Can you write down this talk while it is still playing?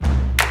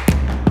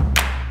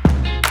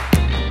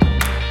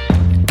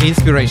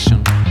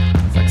Inspiration,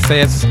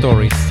 success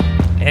stories,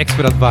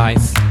 expert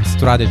advice,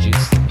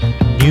 strategies,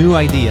 new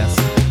ideas,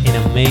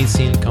 and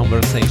amazing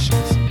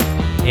conversations.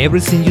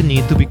 Everything you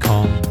need to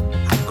become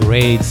a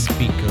great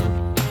speaker.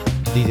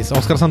 This is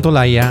Oscar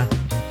Santolaya,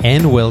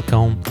 and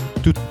welcome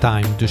to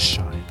Time to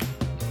Shine.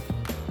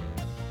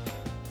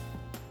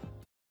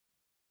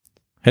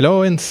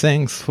 Hello, and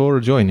thanks for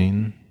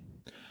joining.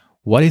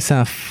 What is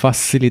a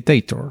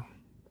facilitator?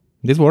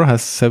 This word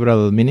has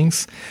several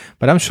meanings,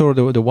 but I'm sure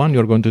the one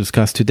you're going to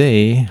discuss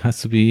today has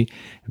to be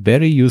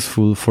very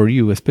useful for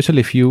you,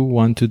 especially if you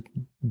want to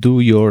do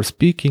your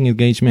speaking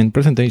engagement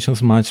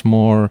presentations much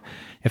more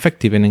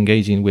effective and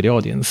engaging with the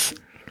audience.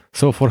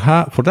 So for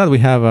that, we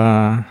have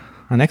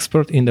an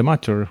expert in the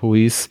matter who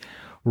is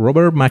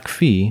Robert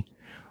McPhee.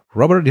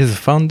 Robert is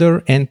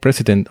founder and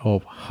president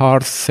of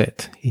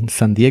HeartSet in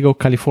San Diego,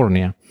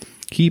 California.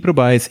 He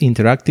provides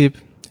interactive,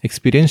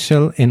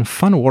 experiential, and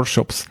fun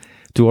workshops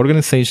to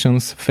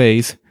organizations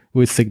faced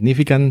with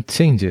significant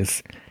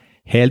changes,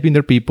 helping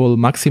their people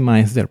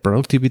maximize their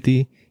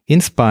productivity in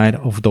spite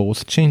of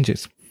those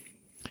changes.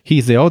 He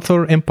is the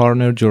author and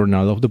partner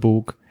journal of the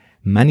book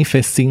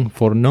Manifesting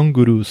for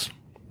Non-Gurus: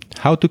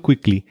 How to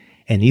Quickly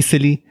and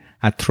Easily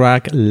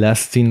Attract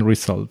Lasting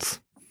Results.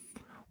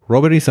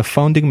 Robert is a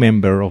founding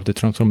member of the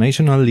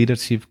Transformational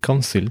Leadership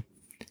Council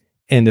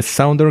and the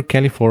Southern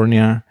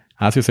California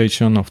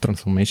Association of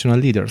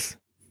Transformational Leaders.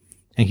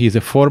 And he is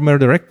a former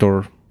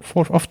director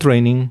of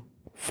training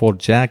for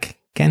Jack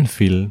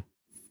Canfield.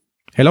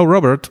 Hello,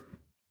 Robert.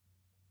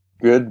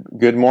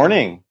 Good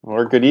morning,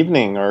 or good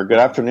evening, or good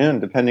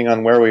afternoon, depending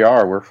on where we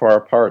are. We're far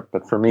apart,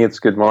 but for me, it's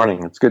good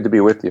morning. It's good to be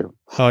with you.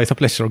 Oh, it's a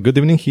pleasure. Good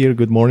evening here.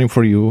 Good morning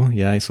for you.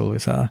 Yeah, it's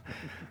always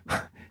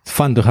it's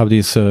fun to have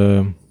these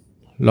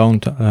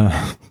long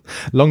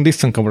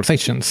distance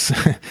conversations.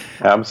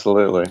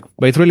 Absolutely.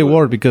 But it's really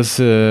worth because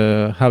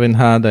haven't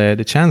had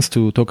the chance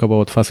to talk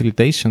about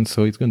facilitation,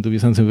 so it's going to be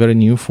something very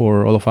new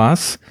for all of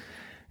us.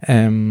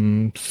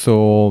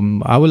 So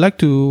I would like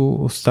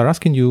to start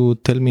asking you,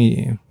 tell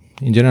me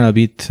in general a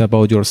bit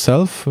about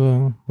yourself,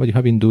 what you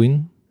have been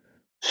doing.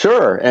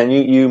 Sure. And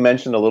you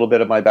mentioned a little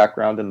bit of my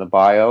background in the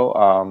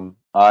bio.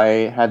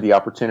 I had the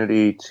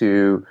opportunity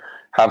to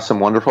have some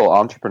wonderful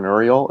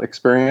entrepreneurial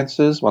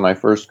experiences when I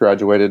first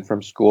graduated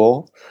from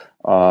school.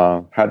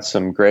 Had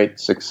some great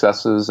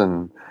successes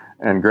and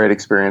great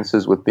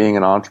experiences with being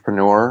an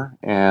entrepreneur,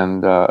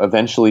 and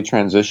eventually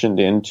transitioned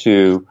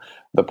into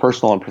the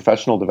personal and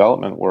professional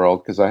development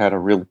world because I had a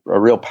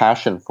real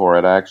passion for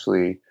it. I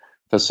actually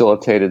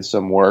facilitated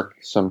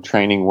some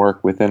training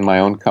work within my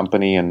own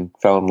company and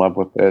fell in love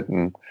with it,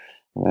 and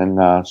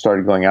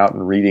started going out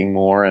and reading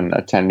more and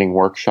attending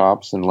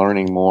workshops and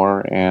learning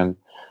more, and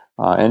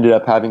ended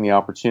up having the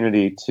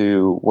opportunity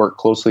to work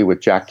closely with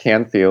Jack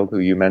Canfield, who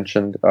you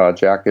mentioned.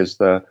 Jack is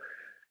the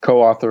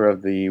co-author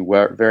of the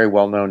very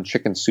well-known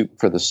Chicken Soup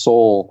for the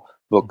Soul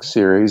book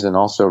series, and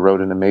also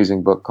wrote an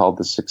amazing book called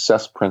The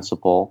Success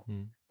Principle,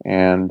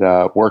 and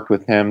worked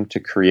with him to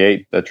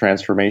create the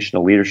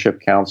Transformational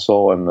Leadership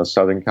Council and the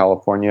Southern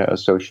California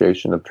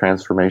Association of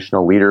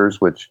Transformational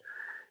Leaders, which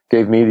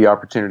gave me the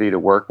opportunity to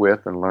work with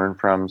and learn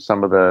from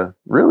some of the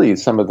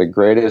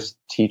greatest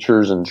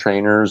teachers and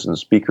trainers and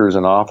speakers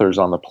and authors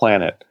on the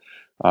planet.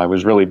 I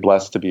was really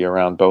blessed to be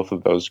around both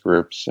of those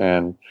groups.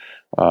 And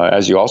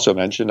as you also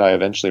mentioned, I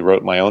eventually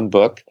wrote my own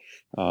book,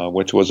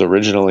 which was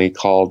originally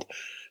called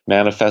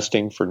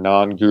Manifesting for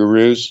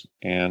Non-Gurus.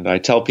 And I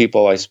tell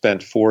people I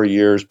spent 4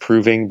 years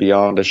proving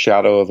beyond a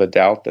shadow of a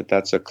doubt that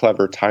that's a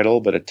clever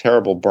title, but a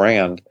terrible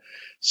brand.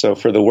 So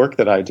for the work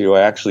that I do,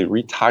 I actually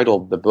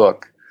retitled the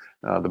book.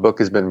 The book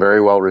has been very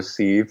well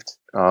received,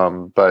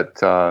 but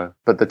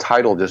the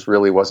title just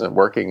really wasn't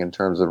working in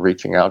terms of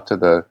reaching out to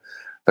the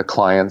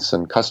clients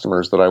and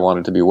customers that I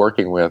wanted to be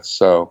working with.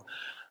 So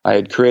I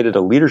had created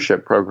a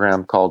leadership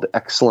program called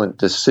Excellent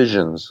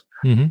Decisions,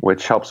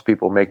 which helps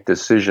people make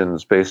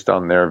decisions based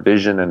on their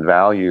vision and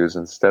values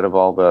instead of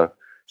all the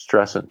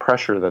stress and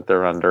pressure that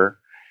they're under.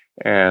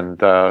 And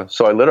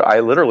so I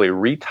literally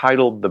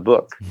retitled the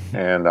book,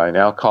 and I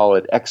now call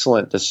it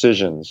Excellent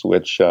Decisions,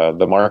 which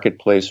the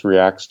marketplace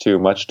reacts to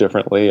much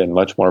differently and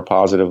much more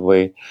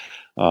positively.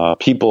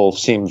 People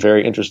seem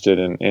very interested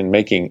in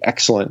making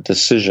excellent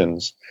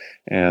decisions,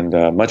 and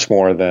much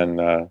more than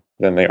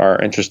they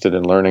are interested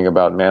in learning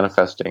about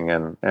manifesting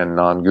and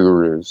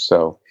non-gurus.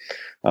 So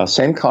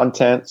same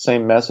content,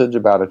 same message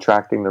about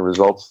attracting the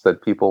results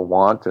that people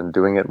want and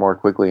doing it more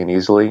quickly and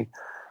easily.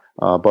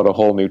 But a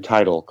whole new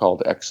title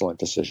called Excellent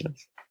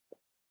Decisions.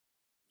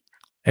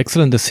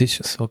 Excellent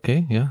Decisions.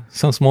 Okay, yeah.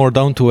 Sounds more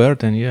down to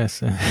earth, and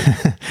yes.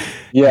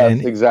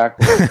 Yes,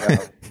 exactly.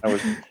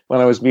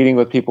 When I was meeting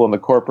with people in the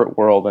corporate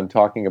world and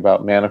talking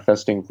about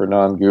manifesting for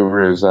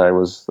non-gurus, I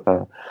was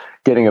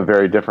getting a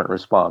very different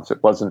response.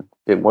 It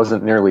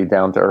wasn't nearly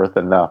down to earth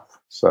enough.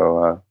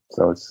 So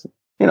it's,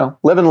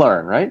 live and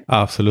learn, right?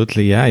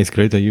 Absolutely, yeah. It's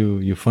great that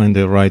you find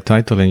the right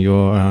title and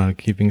you're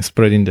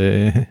spreading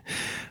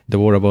the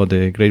word about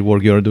the great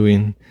work you're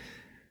doing.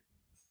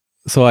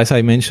 So as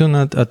I mentioned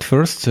at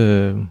first,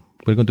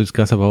 we're going to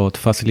discuss about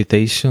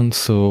facilitation.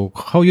 So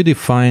how you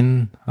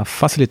define a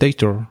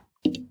facilitator?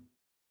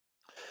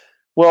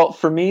 Well,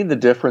 for me, the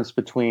difference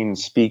between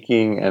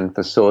speaking and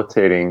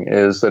facilitating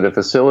is that a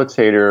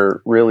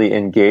facilitator really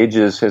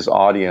engages his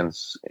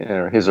audience,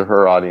 or his or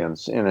her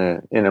audience, in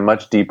a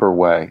much deeper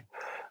way.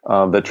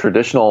 The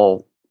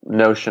traditional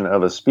notion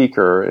of a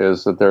speaker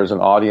is that there's an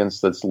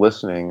audience that's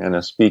listening and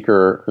a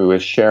speaker who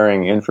is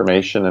sharing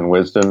information and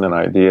wisdom and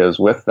ideas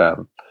with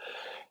them.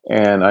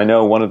 And I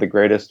know one of the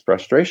greatest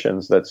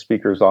frustrations that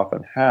speakers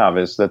often have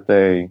is that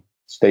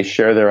they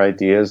share their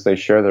ideas, they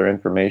share their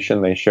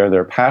information, they share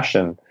their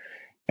passion.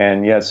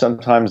 And yet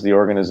sometimes the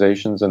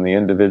organizations and the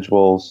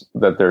individuals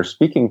that they're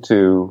speaking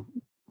to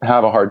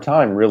have a hard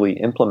time really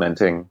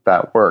implementing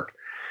that work.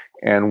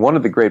 And one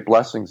of the great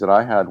blessings that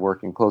I had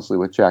working closely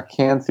with Jack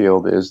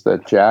Canfield is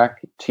that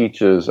Jack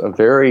teaches a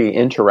very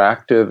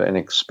interactive and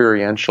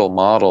experiential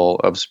model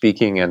of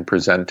speaking and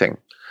presenting.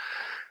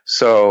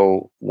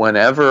 So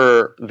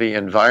whenever the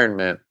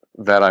environment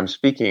that I'm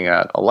speaking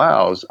at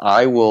allows,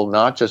 I will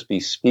not just be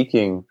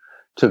speaking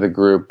to the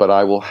group, but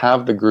I will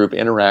have the group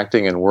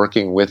interacting and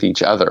working with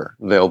each other.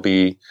 There'll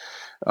be,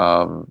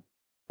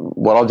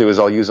 what I'll do is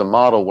I'll use a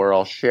model where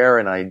I'll share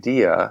an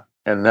idea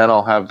and then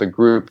I'll have the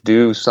group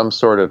do some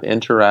sort of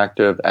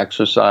interactive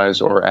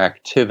exercise or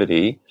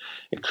activity.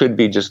 It could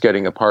be just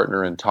getting a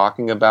partner and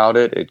talking about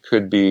it. It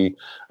could be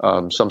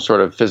some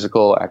sort of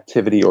physical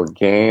activity or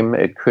game.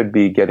 It could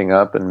be getting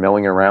up and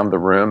milling around the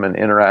room and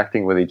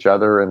interacting with each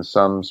other in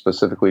some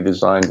specifically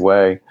designed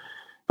way.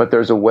 But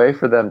there's a way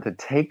for them to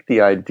take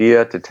the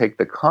idea, to take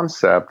the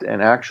concept,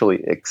 and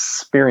actually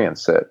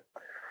experience it.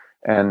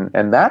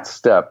 And that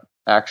step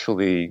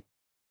actually,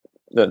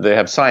 they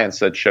have science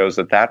that shows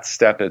that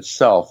step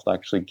itself,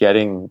 actually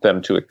getting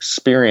them to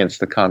experience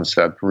the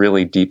concept,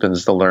 really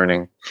deepens the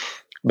learning.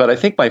 But I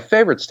think my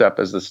favorite step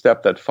is the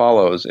step that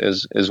follows,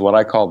 is what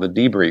I call the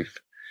debrief,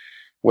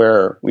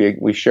 where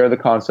we share the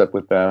concept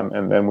with them,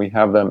 and then we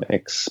have them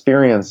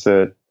experience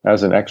it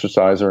as an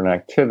exercise or an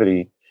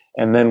activity,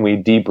 and then we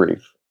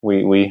debrief.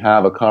 We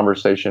have a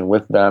conversation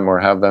with them, or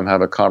have them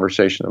have a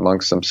conversation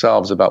amongst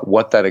themselves about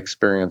what that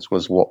experience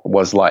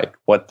was like,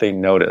 what they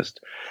noticed,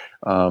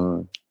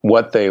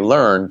 what they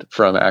learned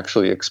from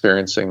actually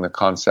experiencing the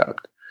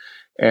concept.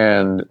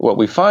 And what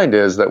we find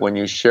is that when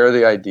you share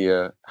the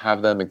idea,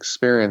 have them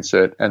experience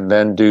it, and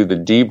then do the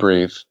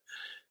debrief,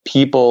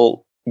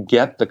 people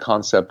get the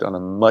concept on a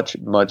much,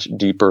 much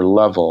deeper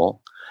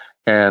level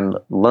and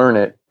learn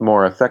it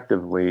more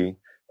effectively.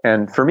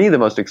 And for me, the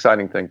most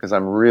exciting thing, because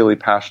I'm really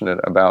passionate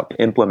about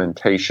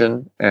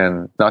implementation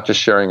and not just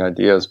sharing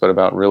ideas, but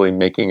about really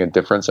making a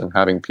difference and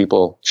having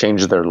people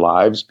change their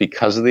lives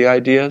because of the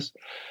ideas,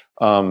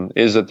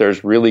 is that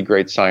there's really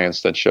great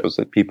science that shows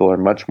that people are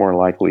much more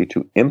likely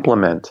to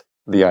implement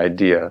the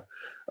idea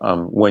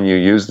when you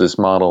use this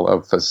model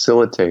of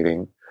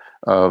facilitating,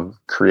 of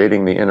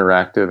creating the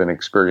interactive and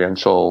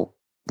experiential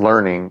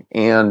learning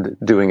and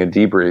doing a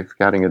debrief,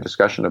 having a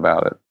discussion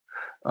about it.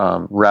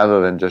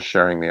 Rather than just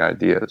sharing the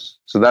ideas.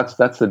 So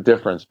that's the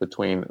difference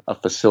between a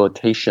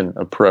facilitation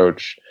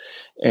approach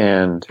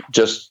and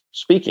just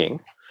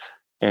speaking.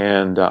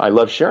 And I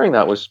love sharing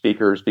that with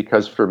speakers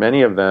because for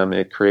many of them,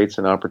 it creates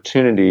an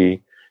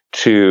opportunity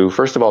to,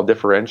 first of all,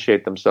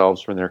 differentiate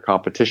themselves from their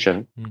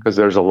competition, because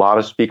there's a lot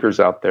of speakers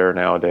out there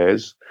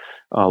nowadays,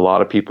 a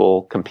lot of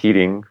people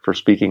competing for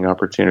speaking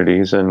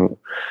opportunities. And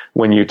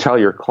when you tell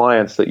your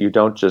clients that you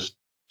don't just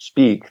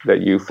speak,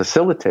 that you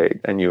facilitate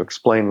and you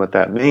explain what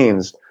that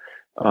means,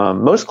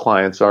 most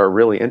clients are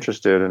really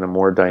interested in a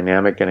more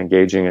dynamic and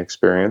engaging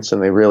experience,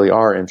 and they really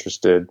are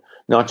interested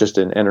not just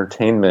in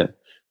entertainment,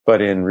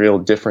 but in real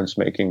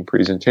difference-making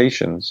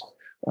presentations.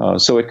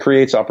 So it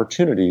creates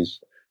opportunities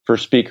for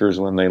speakers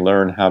when they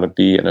learn how to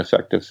be an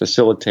effective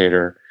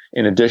facilitator,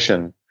 in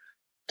addition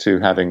to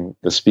having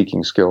the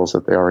speaking skills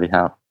that they already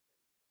have.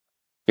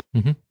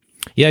 Mm-hmm.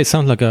 Yeah, it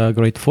sounds like a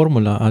great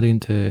formula, adding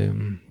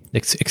the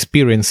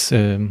experience,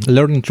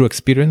 learning through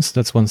experience.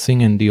 That's one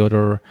thing, and the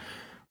other,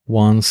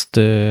 once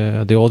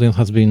the audience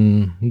has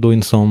been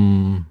doing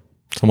some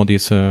of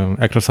these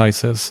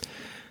exercises,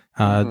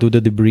 do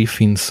the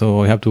debriefing.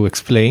 So you have to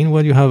explain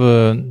what you have,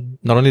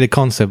 not only the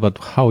concept but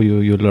how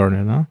you learn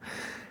it. Huh?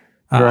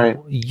 Right.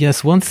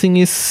 Yes, one thing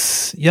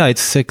is,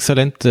 it's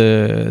excellent.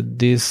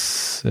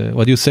 This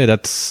what you say,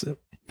 that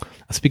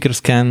speakers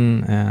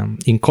can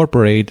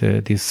incorporate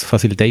this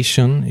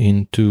facilitation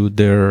into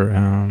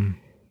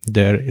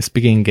their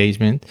speaking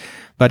engagement,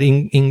 but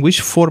in which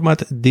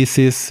format this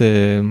is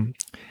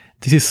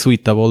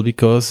suitable,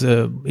 because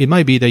it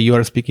might be that you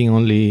are speaking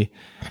only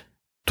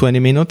 20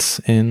 minutes,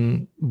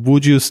 and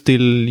would you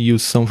still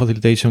use some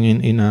facilitation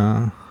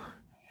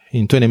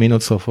in 20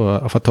 minutes of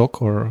a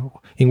talk, or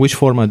in which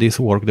format this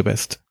work the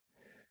best?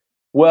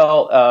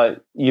 Well,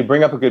 you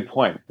bring up a good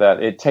point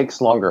that it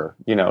takes longer.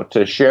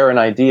 To share an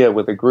idea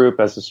with a group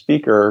as a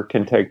speaker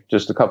can take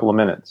just a couple of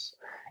minutes.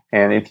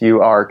 And if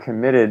you are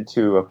committed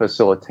to a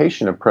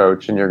facilitation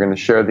approach and you're going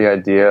to share the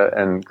idea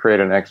and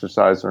create an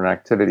exercise or an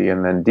activity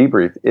and then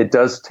debrief, it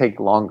does take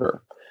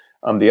longer.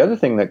 The other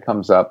thing that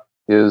comes up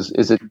is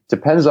it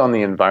depends on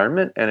the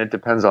environment and it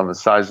depends on the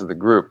size of the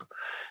group.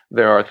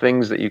 There are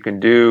things that you can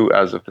do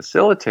as a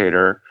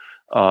facilitator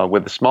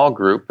with a small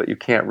group that you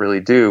can't really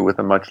do with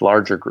a much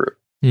larger group.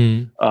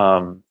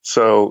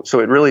 So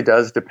it really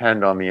does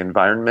depend on the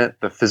environment,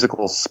 the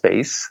physical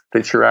space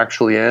that you're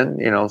actually in.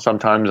 You know,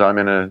 sometimes I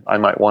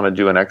might want to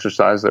do an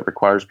exercise that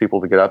requires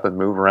people to get up and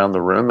move around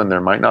the room, and there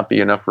might not be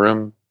enough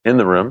room in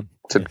the room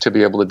to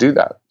be able to do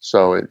that.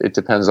 So it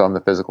depends on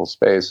the physical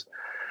space.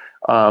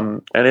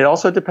 And it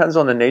also depends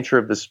on the nature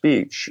of the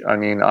speech. I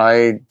mean,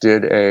 I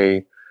did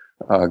a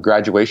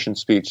graduation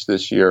speech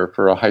this year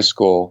for a high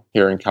school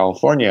here in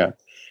California.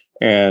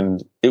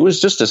 And it was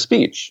just a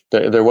speech.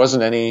 There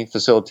wasn't any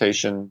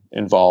facilitation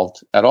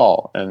involved at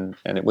all. And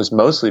it was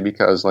mostly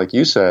because, like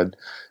you said,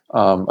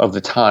 of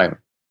the time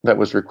that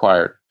was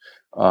required.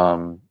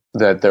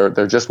 That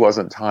there just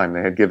wasn't time.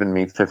 They had given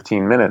me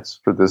 15 minutes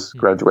for this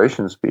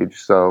graduation speech.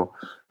 So,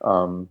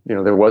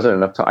 there wasn't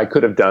enough time. I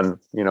could have done,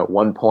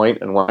 one point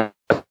and one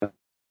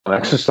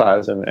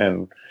exercise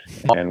and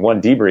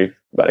one debrief,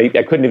 but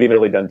I couldn't have even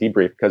really done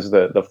debrief because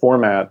the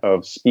format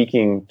of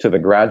speaking to the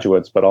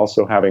graduates, but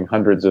also having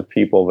hundreds of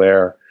people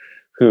there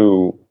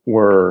who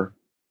were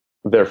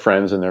their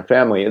friends and their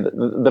family,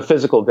 the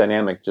physical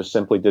dynamic just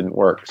simply didn't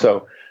work.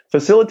 So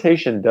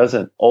facilitation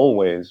doesn't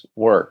always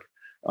work.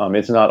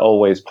 It's not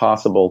always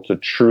possible to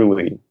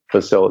truly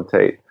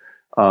facilitate.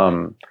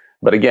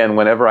 But again,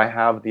 whenever I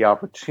have the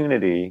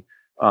opportunity,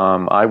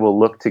 I will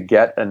look to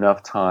get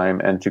enough time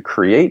and to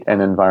create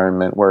an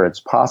environment where it's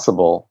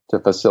possible to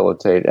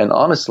facilitate. And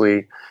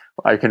honestly,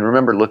 I can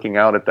remember looking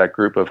out at that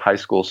group of high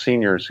school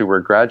seniors who were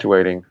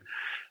graduating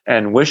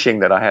and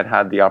wishing that I had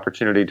had the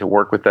opportunity to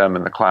work with them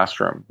in the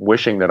classroom,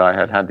 wishing that I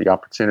had had the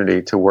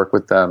opportunity to work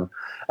with them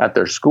at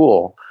their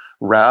school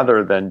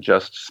rather than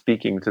just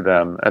speaking to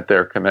them at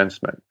their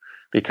commencement,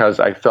 because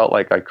I felt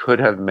like I could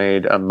have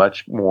made a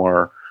much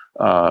more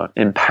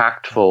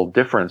impactful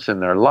difference in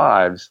their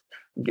lives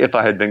if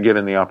I had been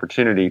given the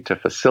opportunity to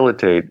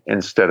facilitate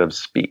instead of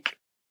speak.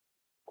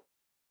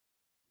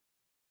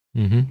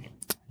 Mm-hmm.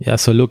 Yeah,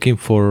 so looking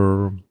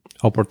for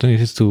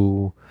opportunities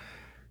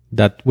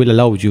that will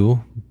allow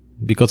you,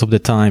 because of the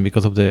time,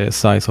 because of the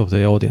size of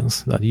the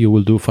audience, that you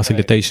will do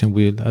facilitation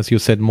with, as you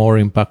said, more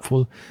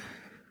impactful.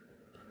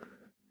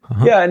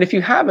 Yeah, and if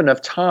you have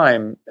enough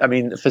time, I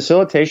mean,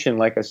 facilitation,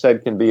 like I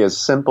said, can be as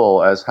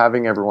simple as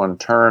having everyone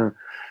turn,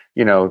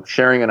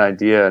 sharing an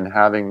idea and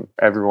having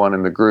everyone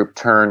in the group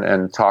turn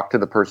and talk to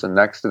the person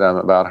next to them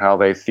about how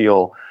they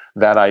feel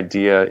that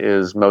idea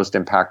is most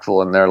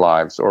impactful in their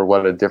lives, or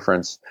what a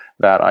difference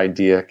that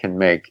idea can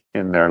make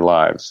in their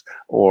lives,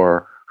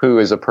 or who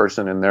is a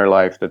person in their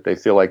life that they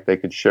feel like they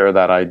could share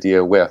that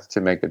idea with to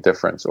make a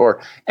difference,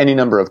 or any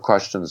number of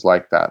questions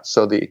like that.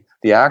 So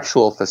the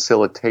actual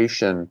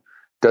facilitation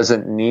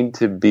doesn't need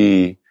to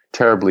be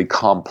terribly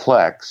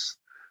complex.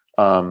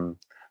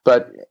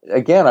 But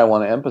again, I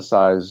want to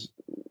emphasize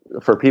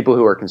for people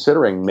who are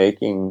considering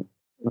making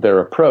their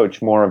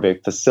approach more of a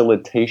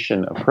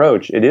facilitation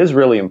approach, it is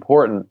really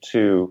important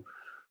to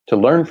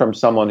learn from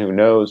someone who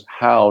knows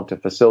how to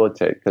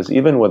facilitate. Because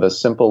even with a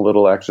simple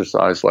little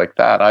exercise like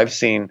that, I've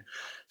seen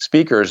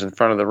speakers in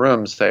front of the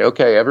room say,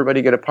 okay,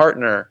 everybody get a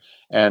partner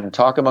and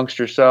talk amongst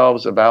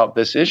yourselves about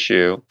this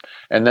issue.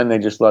 And then they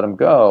just let them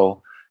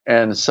go.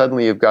 And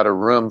suddenly you've got a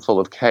room full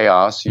of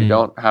chaos. You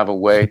don't have a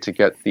way to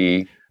get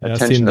the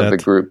attention of the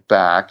group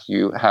back.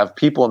 You have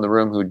people in the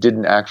room who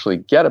didn't actually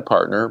get a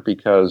partner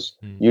because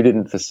you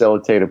didn't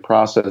facilitate a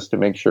process to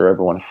make sure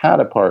everyone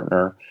had a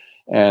partner.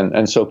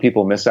 And so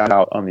people miss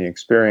out on the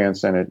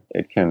experience, and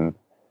it can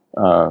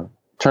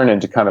turn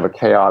into kind of a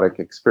chaotic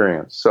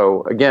experience.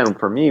 So again,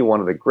 for me, one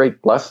of the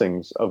great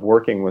blessings of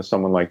working with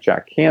someone like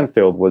Jack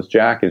Canfield was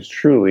Jack is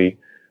truly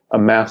a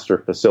master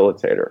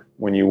facilitator.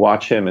 When you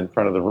watch him in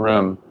front of the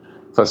room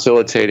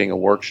facilitating a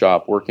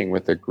workshop, working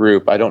with a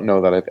group, I don't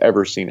know that I've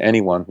ever seen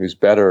anyone who's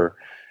better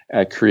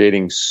at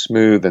creating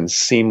smooth and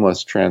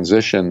seamless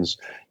transitions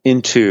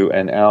into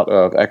and out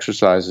of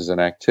exercises and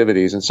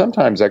activities, and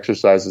sometimes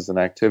exercises and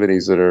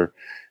activities that are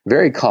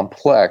very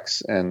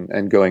complex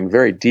and going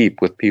very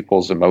deep with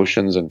people's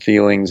emotions and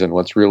feelings and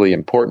what's really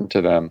important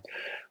to them.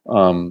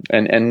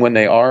 And when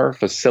they are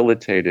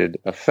facilitated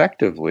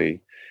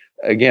effectively,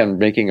 again,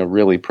 making a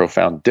really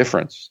profound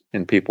difference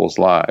in people's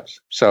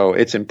lives. So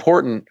it's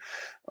important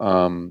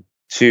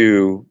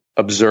to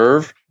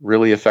observe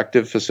really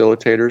effective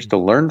facilitators, to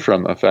learn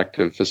from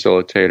effective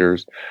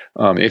facilitators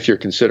if you're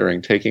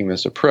considering taking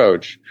this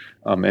approach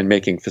and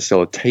making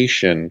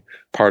facilitation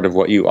part of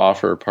what you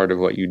offer, part of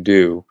what you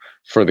do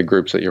for the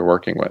groups that you're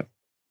working with.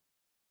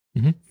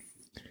 Mm-hmm.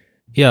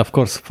 Yeah, of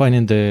course,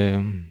 finding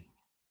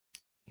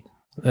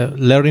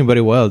learning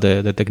very well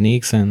the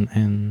techniques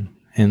and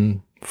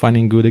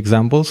finding good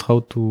examples how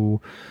to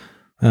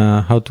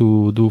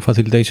do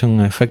facilitation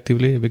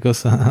effectively,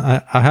 because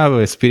I have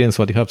experienced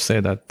what you have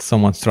said, that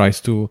someone tries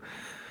to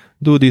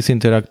do these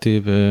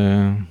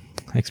interactive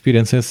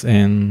experiences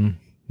and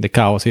the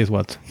chaos is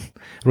what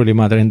really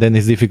matters, and then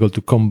it's difficult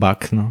to come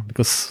back, no?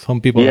 Because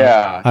some people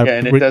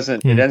and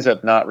it ends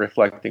up not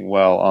reflecting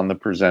well on the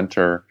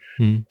presenter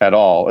at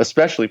all,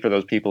 especially for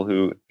those people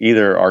who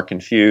either are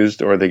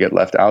confused or they get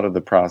left out of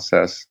the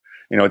process.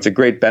 It's a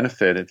great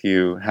benefit if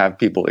you have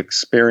people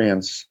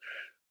experience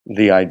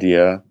the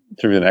idea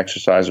through an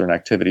exercise or an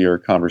activity or a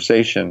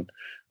conversation.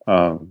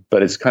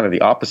 But it's kind of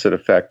the opposite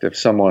effect if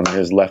someone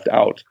is left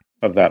out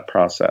of that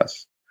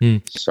process.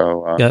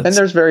 So, and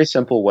there's very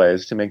simple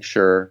ways to make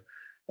sure.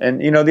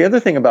 And, the other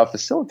thing about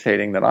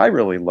facilitating that I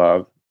really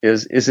love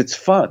is it's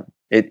fun.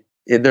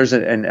 There's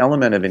an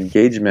element of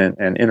engagement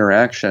and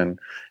interaction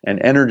and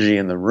energy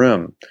in the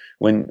room.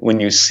 When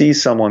you see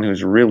someone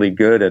who's really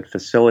good at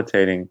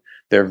facilitating,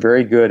 they're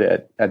very good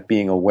at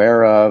being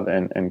aware of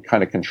and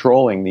kind of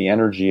controlling the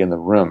energy in the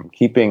room,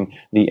 keeping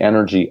the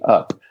energy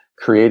up,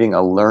 creating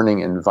a learning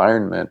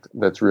environment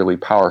that's really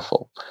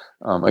powerful.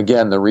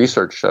 Again, the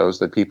research shows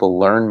that people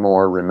learn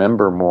more,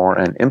 remember more,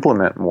 and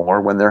implement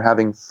more when they're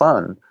having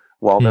fun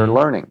while they're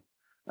learning.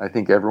 I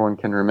think everyone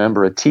can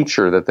remember a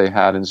teacher that they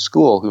had in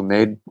school who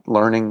made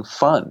learning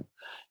fun.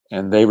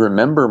 And they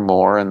remember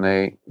more and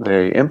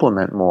they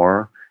implement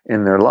more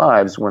in their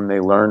lives when they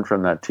learn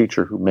from that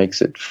teacher who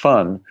makes it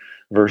fun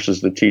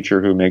versus the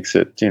teacher who makes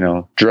it,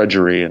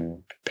 drudgery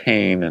and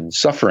pain and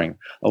suffering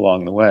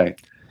along the way.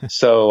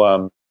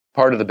 So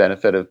part of the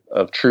benefit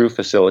of true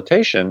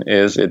facilitation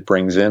is it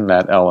brings in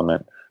that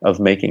element of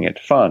making it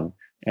fun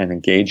and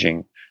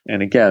engaging,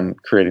 and again,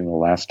 creating a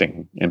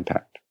lasting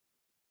impact.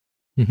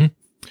 Mm-hmm.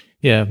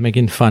 Yeah,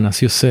 making fun,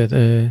 as you said.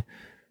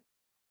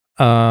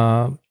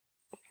 For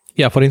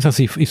instance,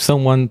 if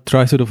someone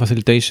tries to do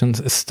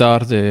facilitations,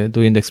 start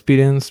doing the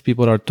experience,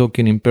 people are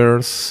talking in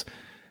pairs,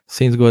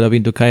 things go up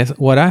into chaos.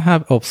 What I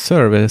have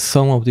observed is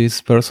some of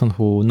these persons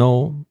who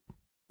know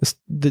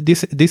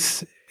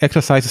this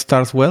exercise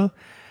starts well,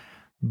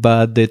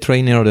 but the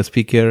trainer or the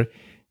speaker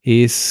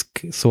is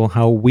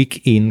somehow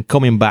weak in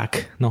coming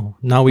back. No,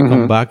 now we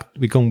come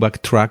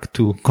back track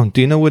to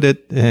continue with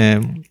it,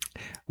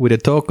 with the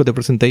talk or the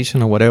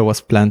presentation or whatever was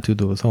planned to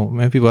do. So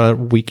many people are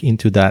weak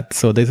into that.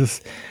 So this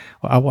is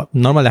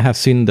normally I have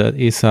seen that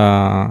is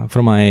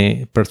from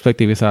my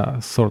perspective is a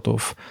sort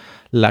of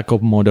lack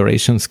of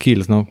moderation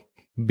skills. No,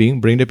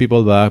 bring the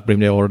people back, bring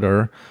the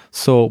order.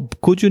 So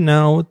could you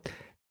now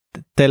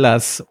tell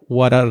us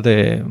what are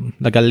a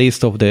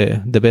list of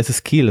the best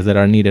skills that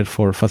are needed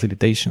for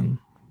facilitation?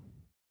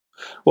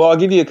 Well, I'll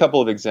give you a couple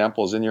of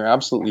examples, and you're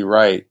absolutely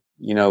right.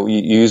 You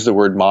use the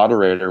word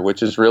moderator,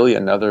 which is really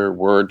another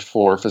word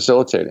for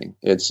facilitating.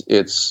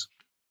 It's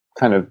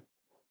kind of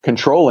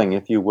controlling,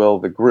 if you will,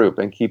 the group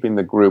and keeping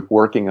the group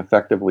working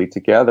effectively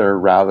together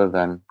rather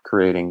than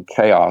creating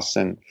chaos.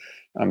 And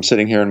I'm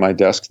sitting here at my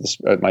desk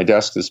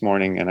this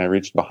morning, and I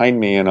reached behind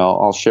me, and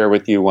I'll share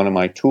with you one of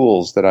my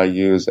tools that I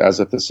use as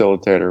a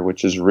facilitator,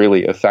 which is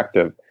really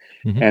effective.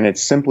 Mm-hmm. And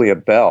it's simply a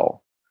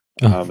bell.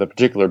 The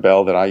particular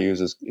bell that I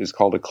use is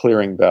called a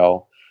clearing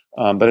bell,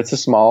 but it's a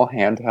small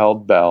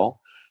handheld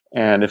bell.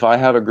 And if I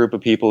have a group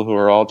of people who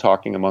are all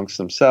talking amongst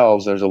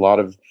themselves, there's a lot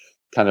of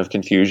kind of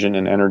confusion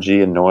and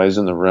energy and noise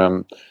in the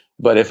room.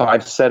 But if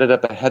I've set it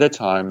up ahead of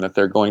time that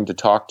they're going to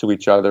talk to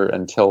each other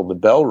until the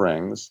bell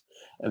rings,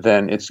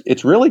 then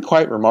it's really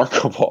quite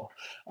remarkable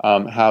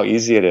how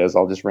easy it is.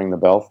 I'll just ring the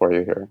bell for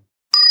you here.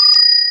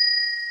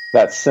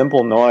 That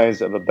simple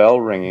noise of a bell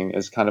ringing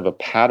is kind of a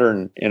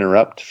pattern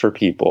interrupt for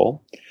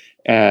people.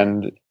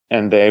 And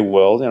they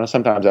will,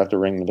 sometimes have to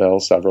ring the bell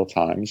several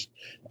times.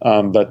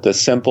 But the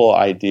simple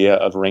idea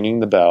of ringing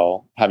the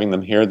bell, having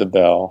them hear the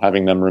bell,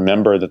 having them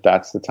remember that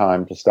that's the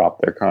time to stop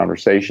their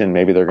conversation.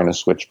 Maybe they're going to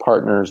switch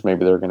partners.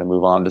 Maybe they're going to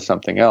move on to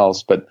something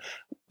else. But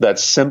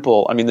that's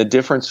simple. I mean, the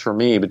difference for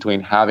me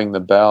between having the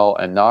bell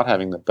and not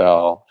having the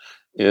bell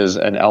is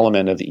an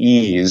element of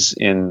ease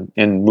in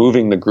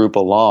moving the group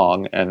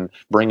along and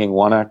bringing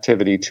one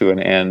activity to an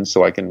end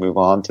so I can move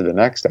on to the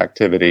next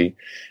activity.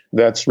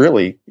 That's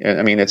really,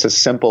 it's a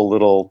simple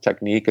little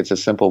technique. It's a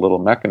simple little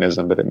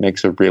mechanism, but it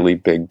makes a really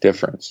big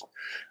difference.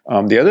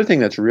 The other thing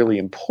that's really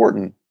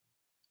important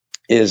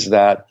is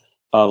that,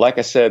 like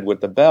I said,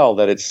 with the bell,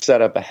 that it's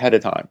set up ahead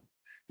of time.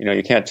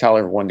 You can't tell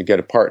everyone to get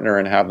a partner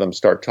and have them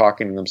start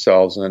talking to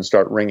themselves and then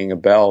start ringing a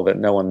bell that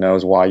no one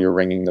knows why you're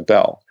ringing the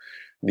bell.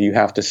 You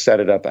have to set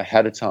it up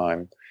ahead of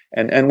time.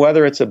 And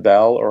whether it's a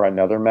bell or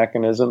another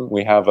mechanism,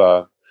 we have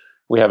a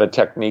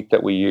technique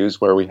that we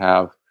use where we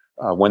have,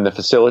 when the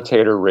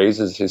facilitator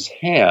raises his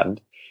hand,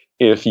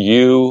 if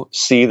you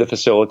see the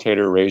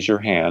facilitator raise your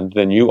hand,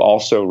 then you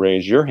also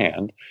raise your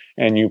hand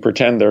and you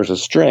pretend there's a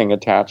string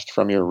attached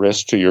from your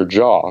wrist to your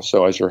jaw.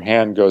 So as your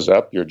hand goes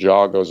up, your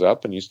jaw goes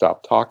up and you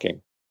stop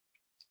talking.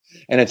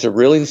 And it's a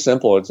really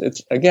simple,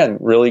 it's again,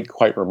 really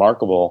quite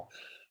remarkable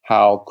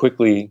how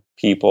quickly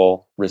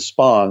people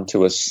respond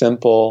to a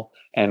simple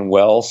and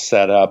well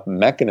set up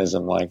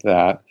mechanism like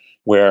that,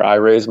 where I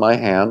raise my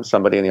hand,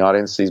 somebody in the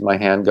audience sees my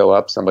hand go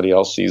up, somebody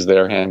else sees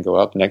their hand go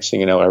up. Next thing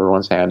you know,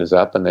 everyone's hand is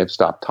up and they've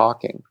stopped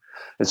talking.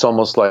 It's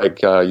almost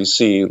like you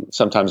see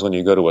sometimes when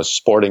you go to a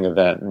sporting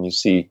event and you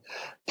see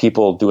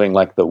people doing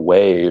like the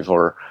wave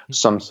or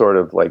some sort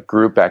of like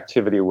group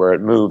activity where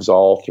it moves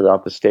all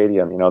throughout the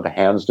stadium. You know, the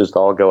hands just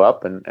all go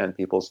up and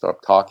people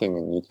start talking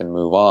and you can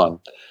move on.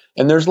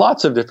 And there's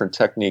lots of different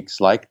techniques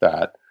like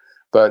that,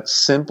 but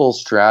simple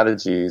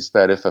strategies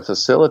that if a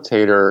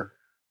facilitator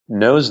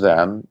knows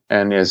them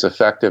and is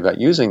effective at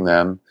using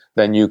them,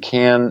 then you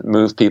can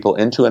move people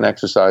into an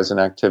exercise and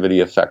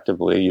activity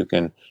effectively. You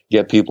can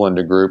get people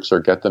into groups or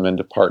get them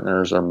into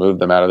partners or move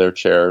them out of their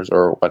chairs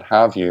or what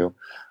have you,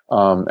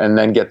 and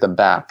then get them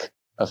back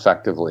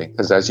effectively.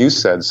 Because as you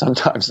said,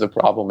 sometimes the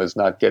problem is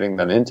not getting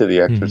them into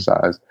the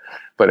exercise,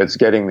 but it's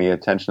getting the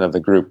attention of the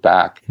group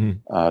back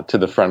to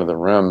the front of the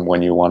room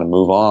when you want to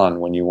move on,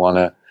 when you want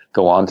to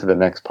go on to the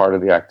next part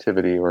of the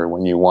activity, or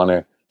when you want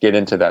to get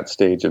into that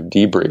stage of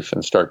debrief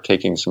and start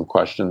taking some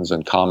questions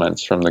and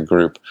comments from the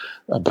group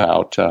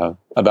about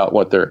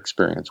what their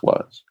experience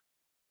was.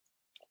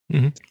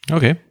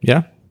 Okay,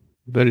 yeah,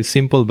 very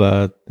simple,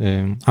 but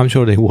I'm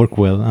sure they work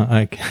well.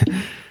 I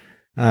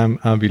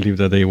believe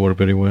that they work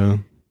very well.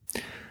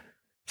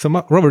 So,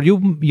 Robert,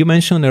 you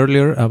mentioned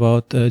earlier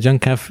about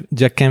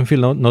Jack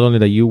Canfield. Not only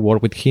that you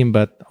work with him,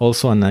 but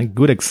also a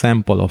good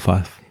example of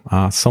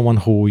someone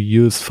who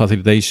used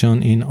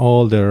facilitation in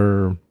all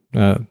their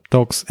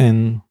talks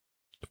and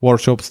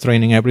workshops,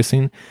 training,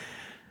 everything.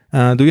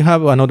 Do you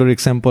have another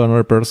example,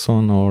 another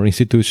person or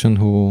institution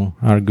who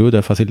are good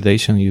at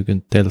facilitation? You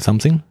can tell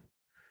something.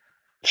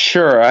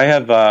 Sure, I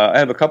have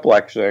a couple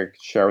actually I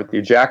could share with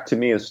you. Jack to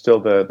me is still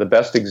the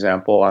best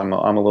example. I'm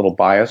a little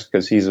biased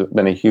because he's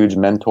been a huge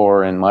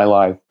mentor in my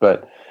life,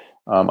 but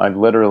I've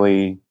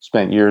literally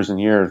spent years and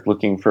years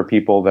looking for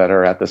people that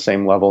are at the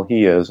same level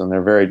he is, and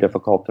they're very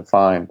difficult to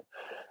find.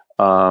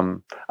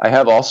 I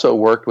have also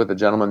worked with a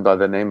gentleman by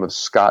the name of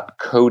Scott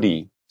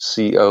Cody,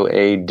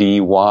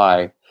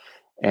 Coady,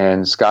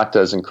 and Scott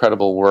does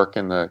incredible work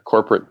in the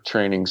corporate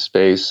training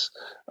space.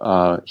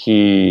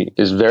 He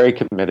is very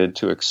committed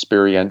to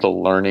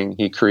experiential learning.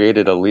 He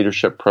created a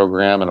leadership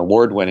program, an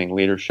award-winning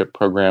leadership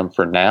program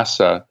for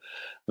NASA,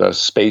 the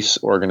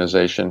space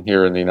organization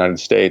here in the United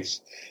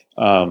States,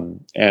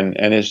 and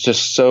is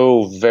just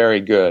so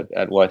very good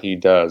at what he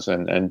does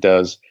and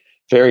does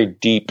very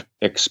deep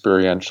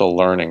experiential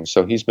learning.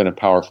 So he's been a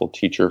powerful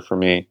teacher for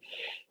me.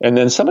 And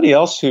then somebody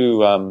else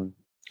who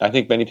I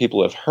think many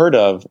people have heard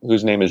of,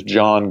 whose name is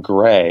John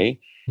Gray.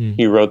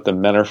 He wrote the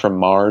Men Are From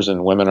Mars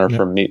and Women Are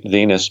From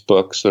Venus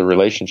books, the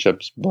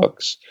relationships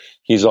books.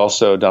 He's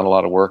also done a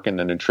lot of work in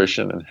the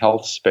nutrition and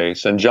health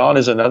space. And John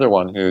is another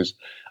one who's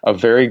a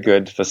very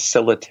good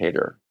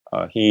facilitator.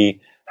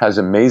 He has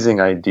amazing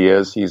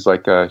ideas. He's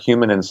like a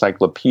human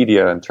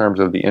encyclopedia in terms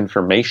of the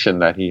information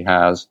that he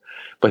has.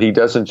 But he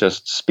doesn't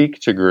just speak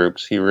to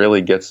groups. He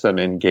really gets them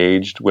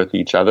engaged with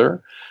each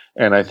other.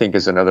 And I think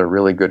is another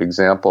really good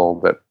example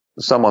that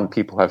someone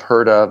people have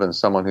heard of and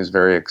someone who's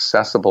very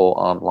accessible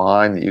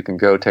online that you can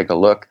go take a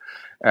look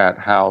at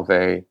how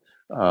they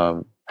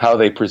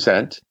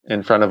present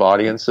in front of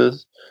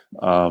audiences,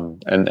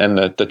 and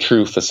the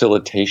true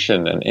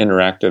facilitation and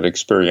interactive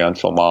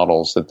experiential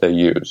models that they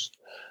use.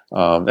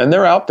 And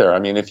they're out there. I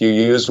mean, if you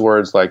use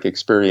words like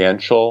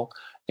experiential,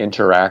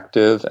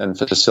 interactive, and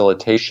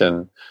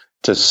facilitation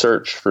to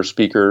search for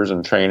speakers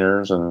and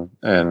trainers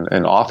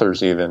and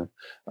authors even,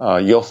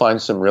 you'll find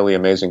some really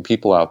amazing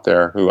people out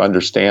there who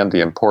understand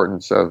the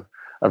importance of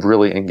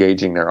really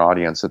engaging their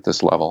audience at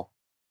this level.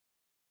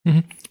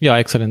 Yeah,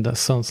 excellent. That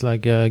sounds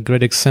like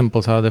great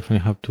examples. I'll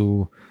definitely have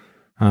to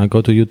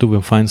go to YouTube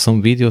and find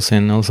some videos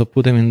and also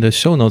put them in the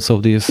show notes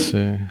of this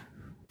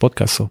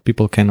podcast so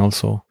people can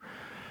also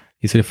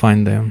easily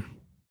find them.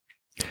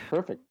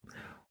 Perfect.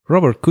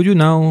 Robert, could you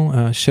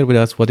now share with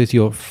us what is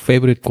your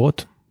favorite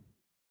quote?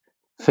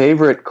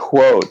 Favorite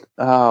quote?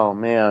 Oh,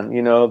 man.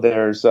 You know,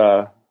 there's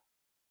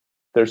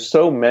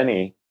so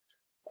many.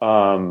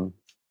 I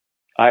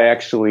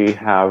actually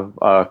have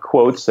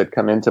quotes that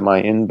come into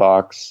my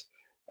inbox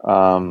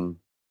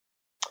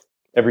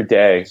every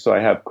day. So I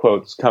have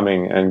quotes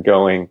coming and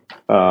going.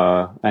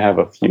 I have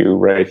a few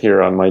right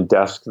here on my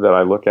desk that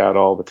I look at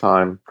all the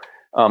time.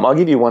 I'll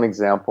give you one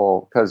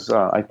example because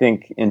I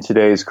think in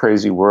today's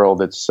crazy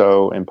world, it's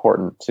so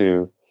important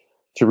to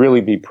really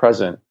be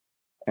present.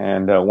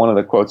 And one of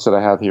the quotes that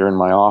I have here in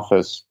my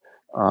office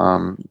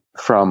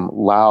from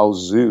Lao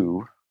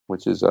Tzu,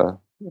 which is a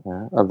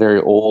very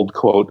old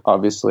quote,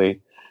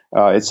 obviously.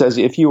 It says,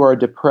 "If you are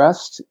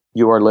depressed,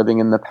 you are living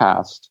in the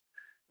past.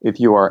 If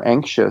you are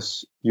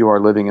anxious, you are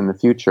living in the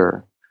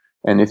future.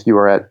 And if you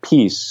are at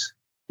peace,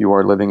 you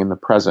are living in the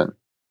present."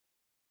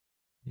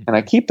 And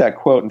I keep that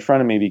quote in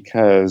front of me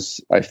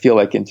because I feel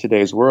like in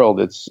today's world,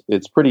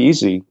 it's pretty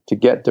easy to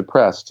get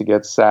depressed, to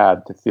get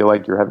sad, to feel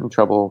like you're having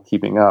trouble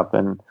keeping up.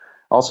 And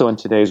also in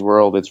today's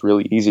world, it's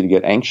really easy to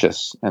get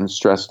anxious and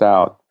stressed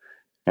out.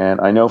 And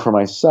I know for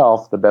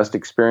myself, the best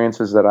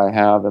experiences that I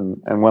have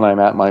and when I'm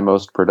at my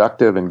most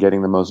productive and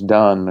getting the most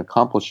done,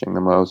 accomplishing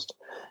the most,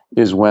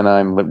 is when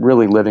I'm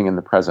really living in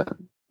the present.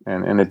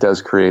 And it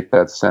does create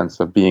that sense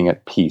of being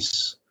at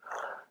peace.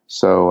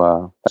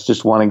 So that's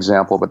just one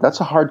example, but that's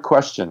a hard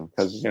question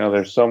because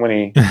there's so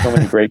many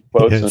great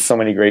quotes Yes. and so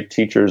many great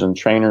teachers and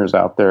trainers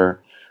out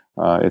there.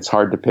 It's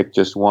hard to pick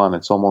just one.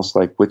 It's almost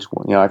like which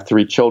one. I have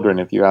 3 children.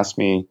 If you ask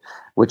me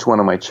which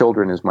one of my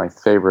children is my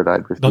favorite,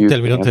 I'd refuse Don't to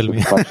tell me. answer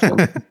the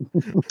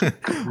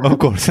question. Of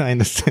course, I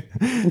understand.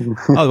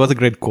 Oh, it was a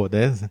great quote.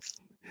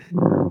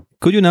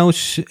 Could you now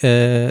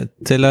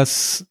tell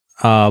us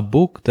a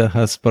book that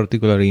has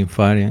particularly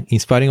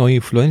inspiring or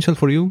influential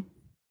for you?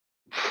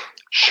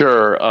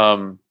 Sure.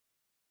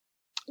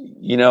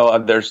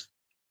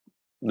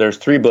 There's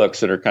 3 books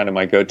that are kind of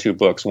my go-to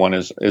books. One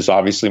is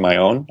obviously my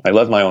own. I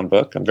love my own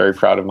book. I'm very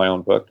proud of my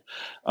own book.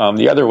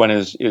 The other one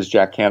is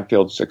Jack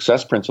Canfield's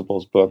Success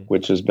Principles book,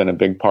 which has been a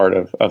big part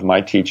of my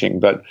teaching.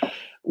 But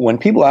when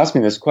people ask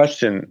me this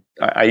question,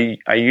 I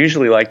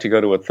usually like to go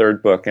to a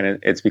third book, and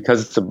it's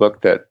because it's a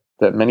book that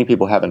many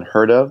people haven't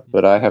heard of,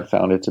 but I have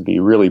found it to be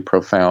really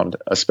profound,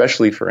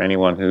 especially for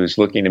anyone who's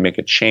looking to make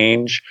a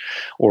change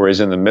or is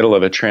in the middle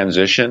of a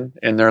transition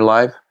in their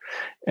life.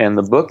 And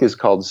the book is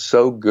called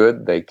So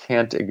Good They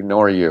Can't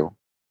Ignore You.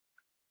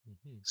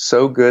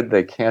 So Good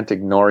They Can't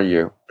Ignore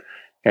You.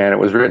 And it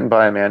was written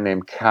by a man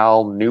named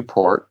Cal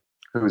Newport,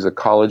 who's a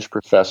college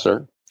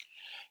professor.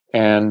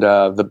 And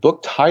the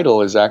book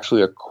title is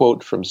actually a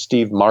quote from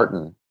Steve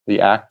Martin,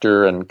 the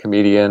actor and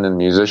comedian and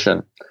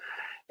musician.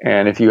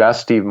 And if you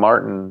ask Steve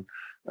Martin,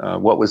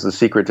 what was the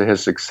secret to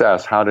his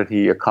success? How did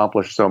he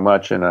accomplish so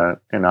much in a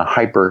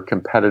hyper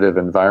competitive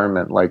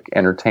environment like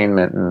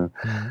entertainment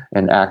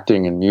and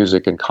acting and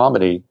music and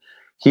comedy?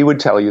 He would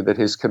tell you that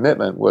his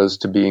commitment was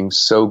to being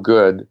so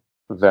good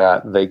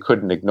that they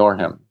couldn't ignore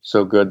him.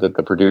 So good that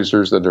the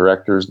producers, the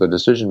directors, the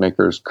decision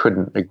makers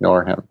couldn't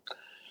ignore him.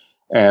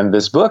 And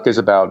this book is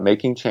about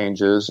making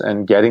changes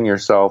and getting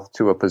yourself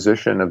to a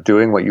position of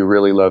doing what you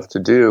really love to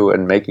do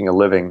and making a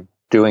living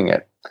doing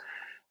it.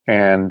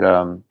 And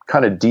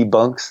kind of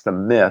debunks the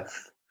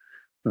myth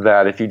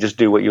that if you just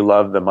do what you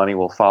love, the money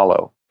will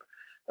follow,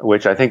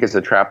 which I think is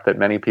a trap that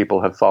many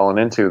people have fallen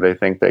into. They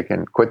think they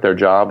can quit their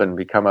job and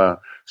become a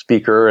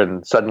speaker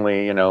and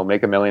suddenly,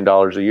 make $1 million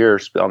a year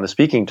on the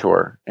speaking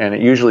tour. And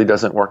it usually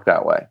doesn't work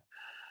that way.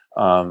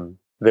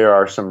 There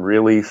are some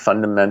really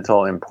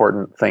fundamental,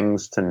 important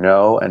things to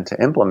know and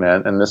to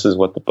implement. And this is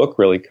what the book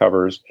really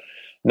covers,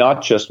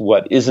 not just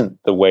what isn't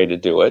the way to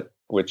do it,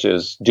 which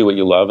is do what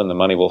you love and the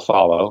money will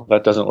follow.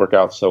 That doesn't work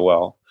out so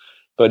well.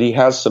 But he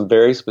has some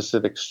very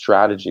specific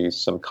strategies,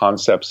 some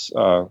concepts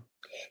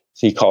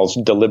he calls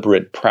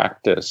deliberate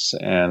practice.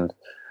 And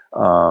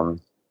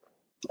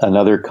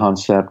another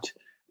concept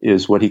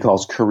is what he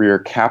calls career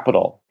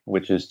capital,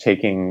 which is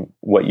taking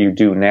what you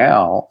do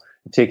now,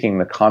 taking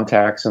the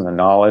contacts and the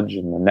knowledge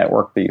and the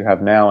network that you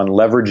have now and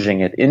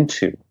leveraging it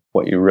into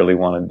what you really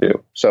want to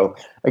do. So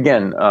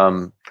again,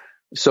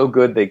 So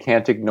Good They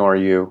Can't Ignore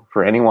You.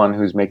 For anyone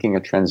who's making a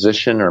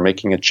transition or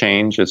making a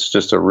change, it's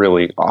just a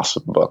really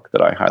awesome book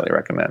that I highly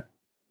recommend.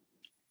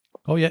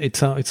 Oh yeah, it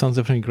sounds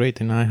definitely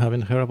great, and I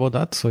haven't heard about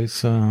that. So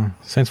it's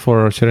thanks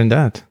for sharing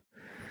that.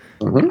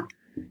 Mm-hmm.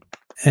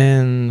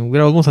 And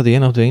we're almost at the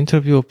end of the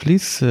interview.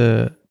 Please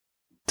leave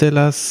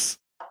us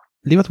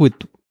with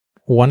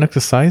one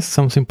exercise,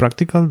 something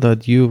practical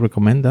that you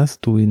recommend us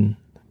doing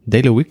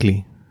daily,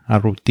 weekly,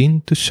 a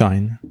routine to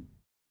shine.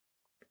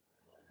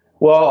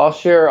 Well, I'll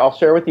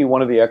share with you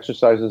one of the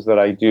exercises that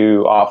I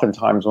do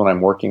oftentimes when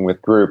I'm working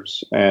with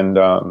groups, and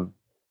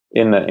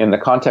in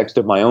the context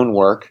of my own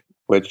work,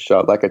 which,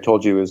 like I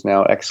told you, is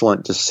now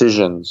Excellent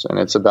Decisions, and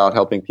it's about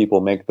helping people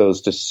make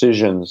those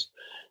decisions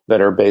that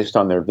are based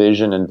on their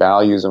vision and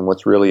values and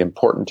what's really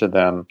important to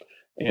them,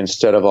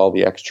 instead of all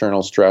the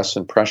external stress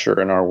and pressure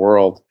in our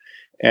world.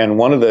 And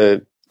one of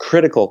the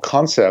critical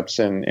concepts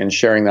in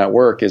sharing that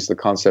work is the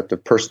concept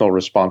of personal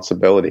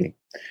responsibility,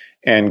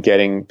 and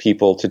getting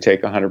people to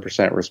take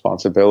 100%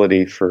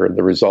 responsibility for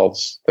the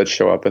results that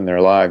show up in their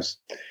lives.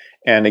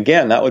 And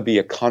again, that would be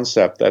a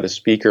concept that a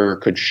speaker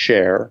could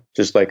share,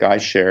 just like I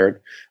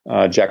shared.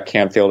 Jack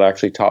Canfield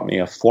actually taught me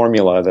a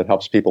formula that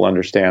helps people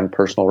understand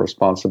personal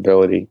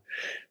responsibility.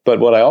 But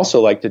what I also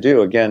like to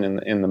do, again,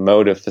 in the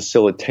mode of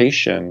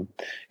facilitation,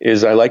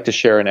 is I like to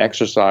share an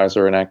exercise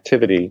or an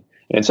activity.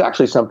 And it's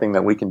actually something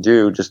that we can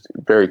do just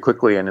very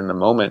quickly and in the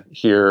moment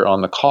here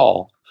on the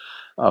call.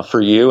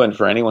 For you and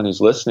for anyone who's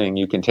listening,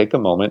 you can take a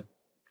moment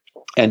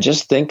and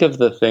just think of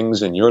the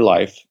things in your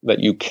life that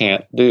you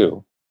can't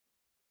do.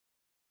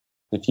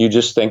 If you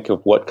just think of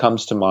what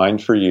comes to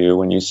mind for you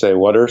when you say,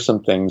 what are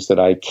some things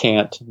that I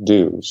can't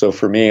do? So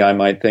for me, I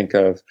might think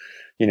of,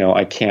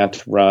 I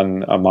can't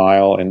run a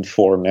mile in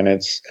 4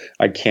 minutes.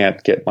 I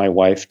can't get my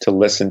wife to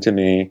listen to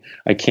me.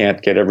 I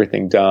can't get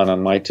everything done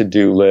on my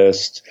to-do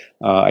list.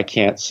 I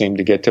can't seem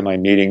to get to my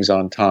meetings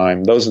on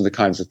time. Those are the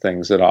kinds of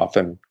things that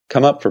often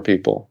come up for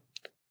people.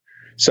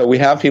 So we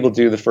have people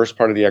do the first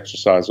part of the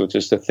exercise, which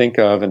is to think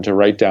of and to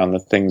write down the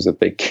things that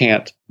they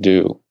can't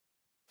do.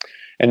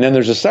 And then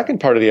there's a second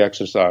part of the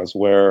exercise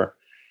where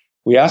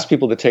we ask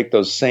people to take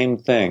those same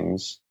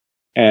things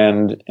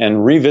and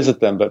revisit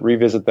them, but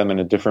revisit them in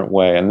a different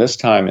way. And this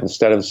time,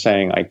 instead of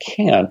saying I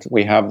can't,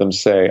 we have them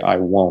say I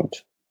won't.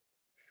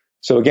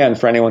 So again,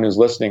 for anyone who's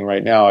listening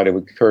right now, I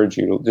would encourage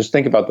you to just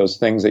think about those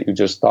things that you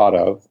just thought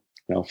of.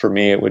 For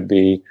me, it would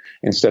be,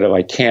 instead of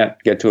I can't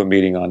get to a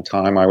meeting on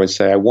time, I would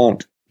say I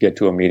won't get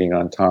to a meeting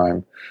on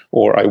time,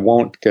 or I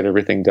won't get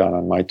everything done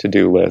on my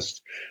to-do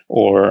list,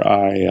 or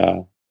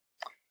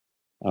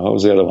what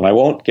was the other one? I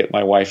won't get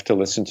my wife to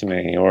listen to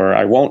me, or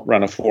I won't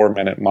run a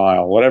 4-minute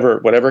mile,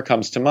 whatever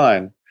comes to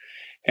mind.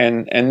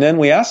 And then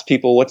we ask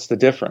people, what's the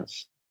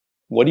difference?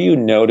 What do you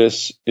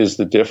notice is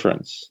the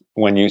difference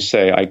when you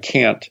say I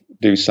can't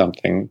do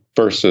something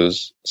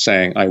versus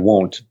saying I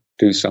won't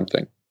do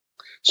something?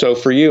 So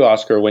for you,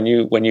 Oscar, when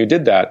you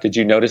did that, did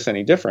you notice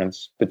any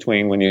difference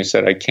between when you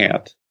said I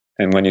can't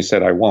and when you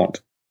said I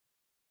won't?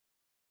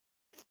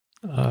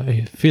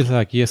 It feels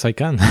like, yes, I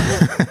can.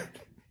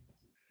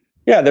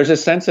 Yeah, there's a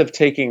sense of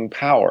taking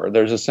power.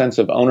 There's a sense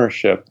of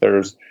ownership.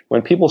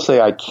 When people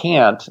say I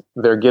can't,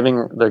 they're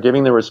giving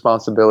the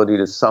responsibility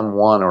to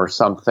someone or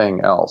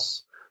something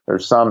else.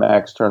 There's some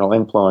external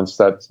influence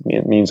that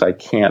means I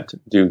can't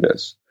do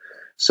this.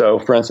 So,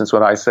 for instance,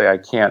 when I say I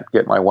can't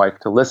get my wife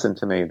to listen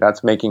to me,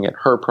 that's making it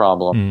her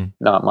problem,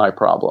 not my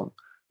problem.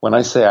 When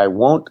I say I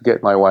won't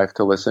get my wife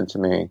to listen to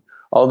me,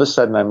 all of a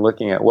sudden I'm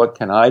looking at what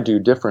can I do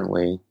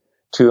differently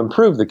to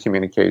improve the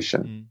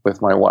communication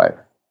with my wife.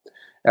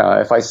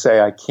 If I say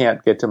I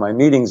can't get to my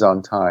meetings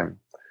on time,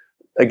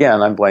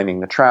 again, I'm blaming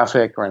the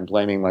traffic, or I'm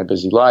blaming my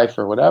busy life,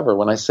 or whatever.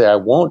 When I say I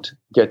won't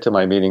get to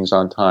my meetings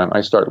on time,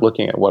 I start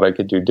looking at what I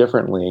could do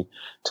differently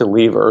to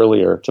leave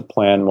earlier, to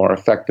plan more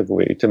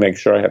effectively, to make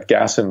sure I have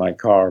gas in my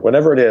car,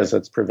 whatever it is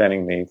that's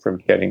preventing me from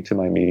getting to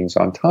my meetings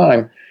on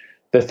time.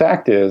 The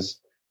fact is,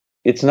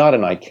 it's not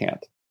an I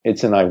can't.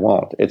 It's an I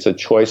won't. It's a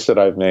choice that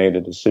I've made,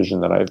 a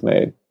decision that I've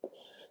made.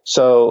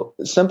 So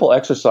simple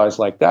exercise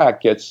like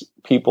that gets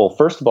people,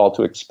 first of all,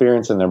 to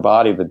experience in their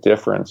body the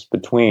difference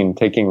between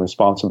taking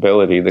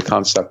responsibility, the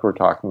concept we're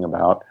talking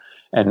about,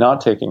 and not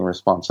taking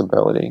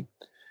responsibility.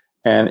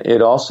 And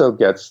it also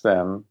gets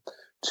them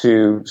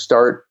to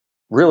start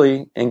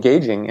really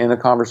engaging in a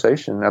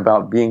conversation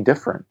about being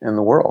different in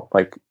the world.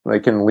 Like they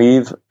can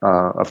leave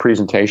a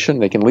presentation,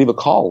 they can leave a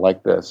call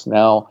like this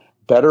now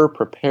better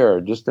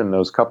prepared just in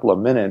those couple of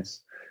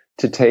minutes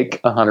to take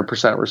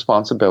 100%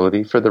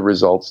 responsibility for the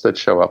results that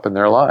show up in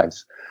their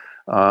lives.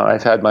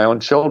 I've had my own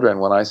children,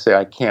 when I say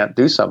I can't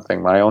do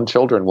something, my own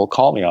children will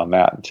call me on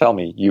that and tell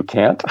me, you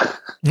can't,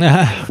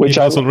 which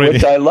I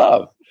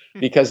love,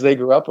 because they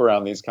grew up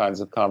around these kinds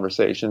of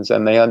conversations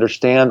and they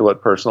understand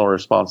what personal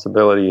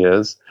responsibility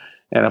is.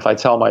 And if I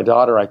tell my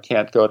daughter I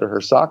can't go to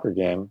her soccer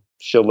game,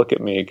 she'll look at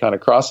me kind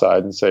of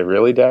cross-eyed and say,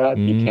 really, Dad,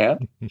 you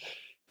can't?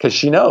 Because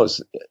she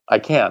knows I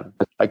can.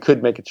 I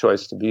could make a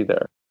choice to be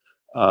there.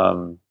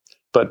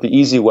 But the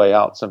easy way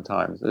out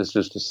sometimes is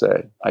just to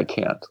say, I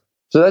can't.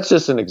 So that's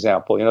just an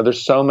example.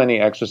 There's so many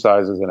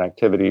exercises and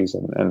activities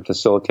and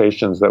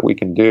facilitations that we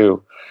can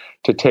do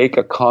to take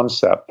a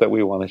concept that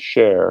we want to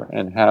share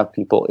and have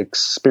people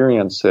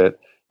experience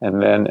it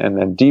and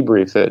then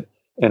debrief it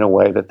in a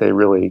way that they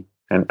really,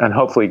 and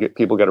hopefully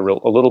people get a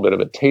little bit of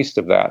a taste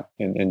of that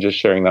in just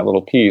sharing that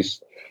little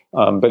piece.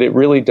 But it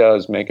really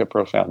does make a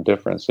profound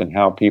difference in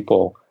how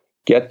people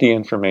get the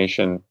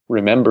information,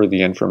 remember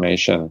the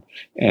information,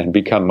 and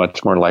become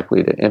much more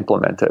likely to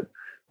implement it,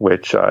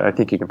 which I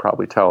think you can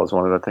probably tell is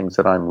one of the things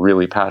that I'm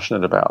really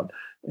passionate about,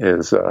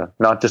 is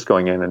not just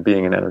going in and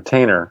being an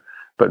entertainer,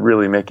 but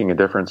really making a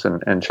difference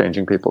and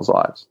changing people's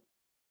lives.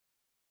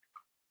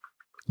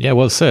 Yeah,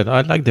 well said.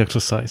 I like the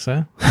exercise.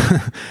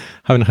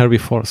 Haven't heard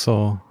before.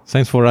 So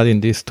thanks for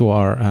adding this to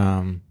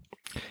our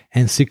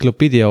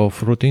encyclopedia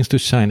of routines to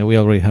shine. We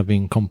already have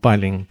been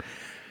compiling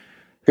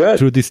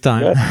through this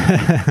time.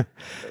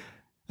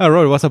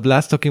 Roy, it was a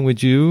blast talking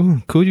with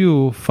you. Could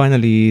you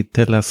finally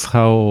tell us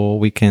how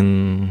we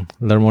can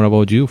learn more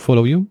about you,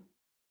 follow you?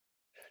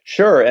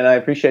 Sure, and I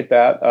appreciate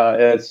that.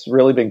 It's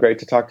really been great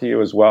to talk to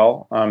you as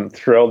well. I'm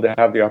thrilled to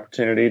have the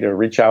opportunity to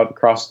reach out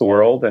across the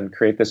world and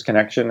create this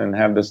connection and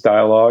have this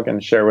dialogue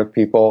and share with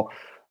people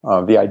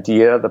the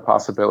idea, the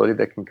possibility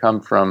that can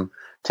come from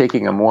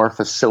taking a more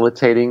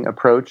facilitating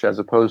approach as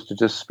opposed to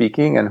just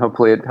speaking. And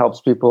hopefully it helps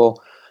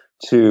people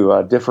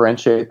to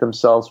differentiate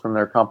themselves from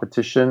their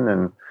competition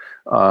and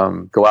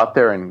go out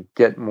there and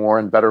get more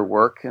and better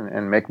work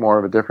and make more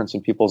of a difference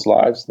in people's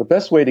lives. The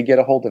best way to get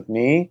a hold of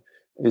me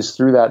is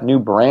through that new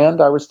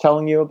brand I was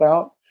telling you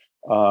about.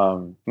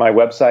 My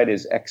website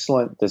is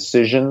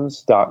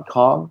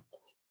excellentdecisions.com,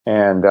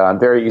 and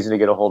very easy to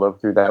get a hold of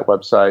through that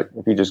website.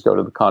 If you just go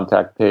to the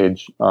contact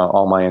page,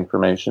 all my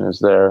information is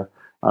there.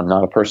 I'm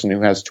not a person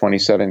who has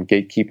 27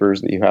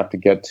 gatekeepers that you have to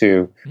get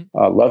to.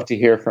 Love to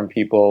hear from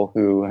people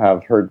who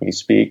have heard me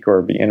speak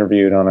or be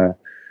interviewed on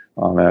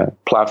a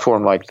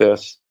platform like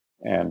this,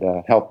 and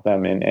help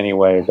them in any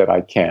way that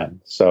I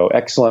can. So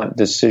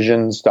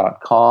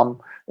excellentdecisions.com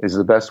is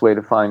the best way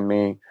to find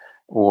me,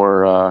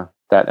 or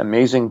that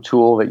amazing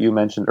tool that you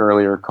mentioned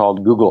earlier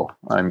called Google.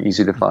 I'm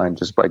easy to find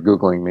just by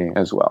Googling me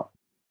as well.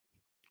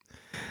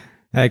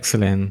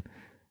 Excellent.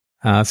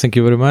 Thank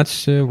you very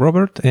much,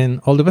 Robert, and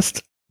all the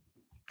best.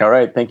 All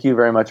right. Thank you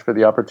very much for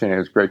the opportunity. It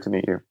was great to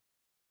meet you.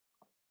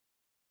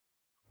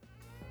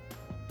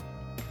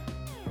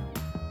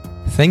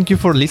 Thank you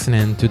for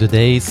listening to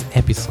today's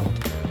episode.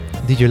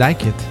 Did you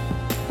like it?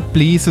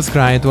 Please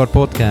subscribe to our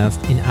podcast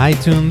in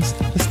iTunes,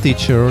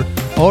 Stitcher,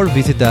 or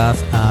visit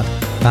us at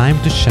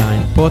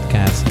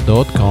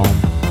timetoshinepodcast.com.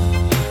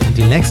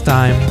 Until next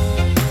time,